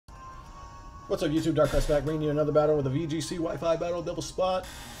What's up, YouTube? Dark Quest back, bringing you another battle with a VGC Wi-Fi battle, double spot,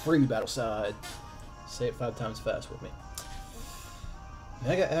 free battle side. Say it 5 times fast with me.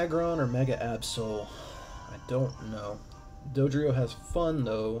 Mega Aggron or Mega Absol? I don't know. Dodrio has fun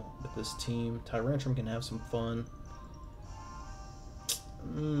though with this team. Tyrantrum can have some fun.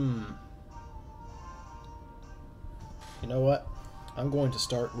 You know what? I'm going to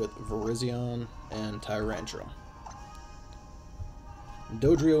start with Virizion and Tyrantrum.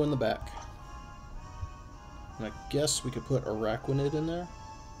 Dodrio in the back. And I guess we could put Araquanid in there.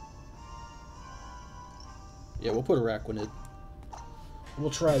 Yeah, we'll put Araquanid. We'll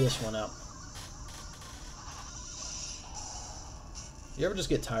try this one out. You ever just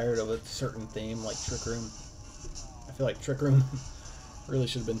get tired of a certain theme like Trick Room? I feel like Trick Room really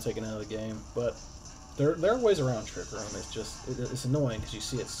should have been taken out of the game, but there are ways around Trick Room. It's just it's annoying because you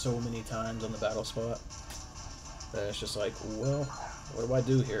see it so many times on the battle spot that it's just like, well, what do I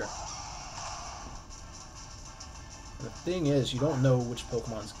do here? And the thing is, you don't know which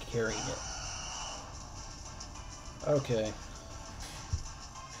Pokemon's carrying it. Okay.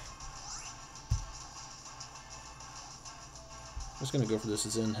 I'm just gonna go for this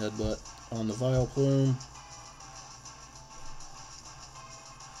Zen Headbutt on the Vileplume.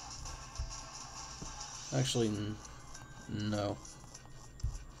 Actually, no.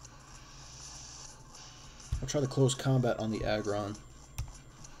 I'll try the close combat on the Aggron.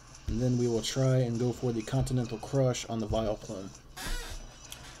 And then we will try and go for the Continental Crush on the Vileplume.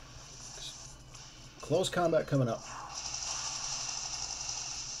 Close combat coming up.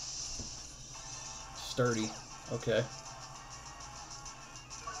 Sturdy. Okay.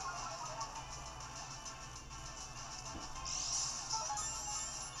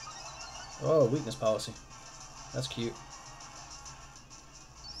 Oh, weakness policy. That's cute.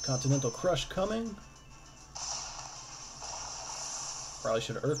 Continental Crush coming. Probably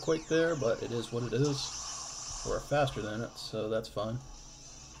should have Earthquake there, but it is what it is. We're faster than it, so that's fine.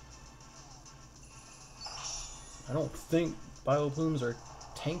 I don't think Vileplumes are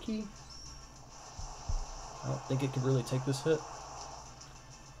tanky. I don't think it could really take this hit.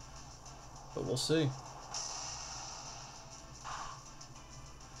 But we'll see.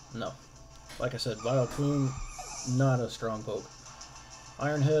 No. Like I said, Vileplume, not a strong poke.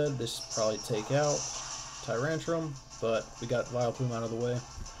 Iron Head, this probably take out Tyrantrum, but we got Vileplume out of the way.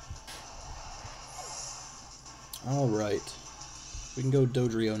 Alright. We can go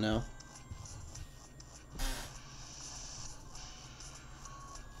Dodrio now.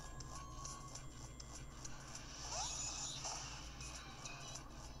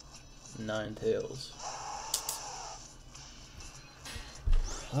 Ninetales.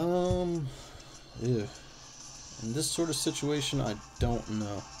 Yeah. In this sort of situation, I don't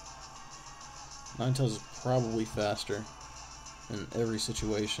know. Ninetales is probably faster in every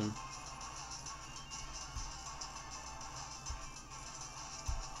situation.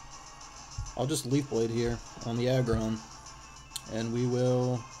 I'll just Leaf Blade here on the Aggron, and we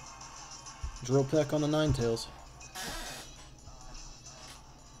will Drill Peck on the Ninetales.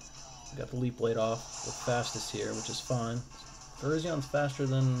 Got the Leaf Blade off with fastest here, which is fine. Virizion's faster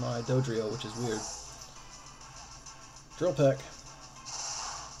than my Dodrio, which is weird. Drill Peck.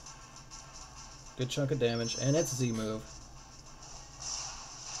 Good chunk of damage, and it's Z move.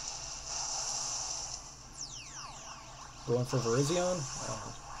 Going for Virizion?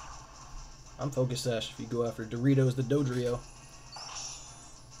 Oh. I'm Focus Sash if you go after Doritos the Dodrio.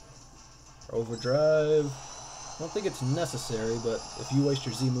 Overdrive. I don't think it's necessary, but if you waste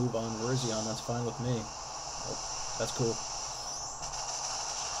your Z move on Virizion, that's fine with me. Oh, that's cool.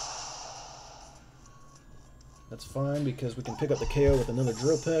 That's fine because we can pick up the KO with another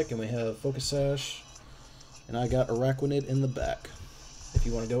Drill Peck, and we have Focus Sash. And I got Araquanid in the back, if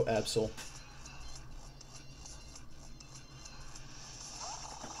you want to go Absol.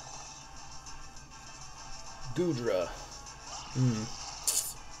 Goodra.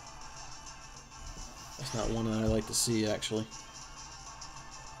 That's not one that I like to see, actually.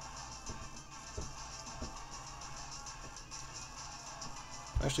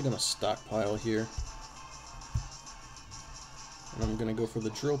 I'm actually going to stockpile here. And I'm going to go for the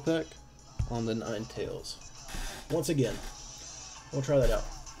Drill Peck on the Ninetales. Once again, we'll try that out.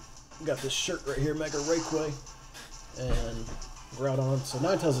 We got this shirt right here, Mega Rayquay, and Groudon. So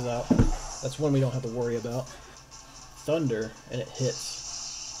Ninetales is out. That's one we don't have to worry about. Thunder, and it hits.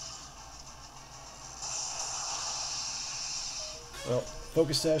 Well,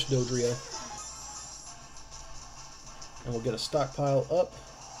 Focus Sash Dodrio. And we'll get a stockpile up.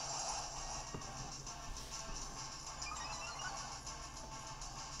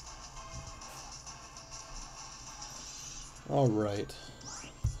 Alright.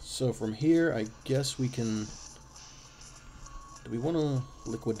 So from here, I guess we can... Do we want a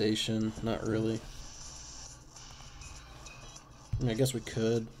liquidation? Not really. I mean, I guess we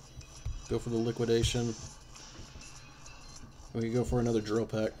could go for the liquidation. We could go for another drill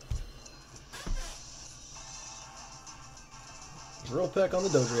peck. Drill peck on the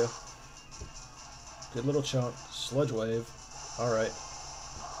Dodrio. Good little chunk. Sludge wave. Alright.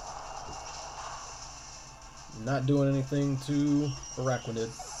 Not doing anything to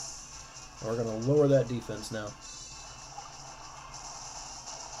Arachnid. We're going to lower that defense now.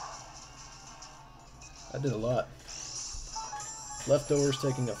 That did a lot. Leftovers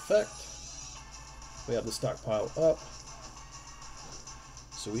taking effect. We have the stockpile up.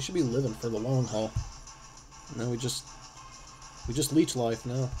 So we should be living for the long haul. Now we just leech life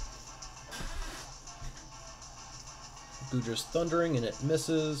now. Goodra's thundering and it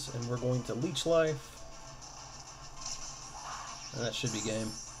misses, and we're going to leech life. And that should be game.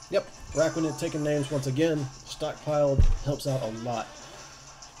 Yep, Arachnid taking names once again. Stockpiled helps out a lot.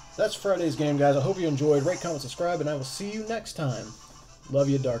 That's Friday's game, guys. I hope you enjoyed. Rate, comment, subscribe, and I will see you next time. Love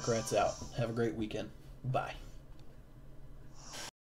you, Dark Rats out. Have a great weekend. Bye.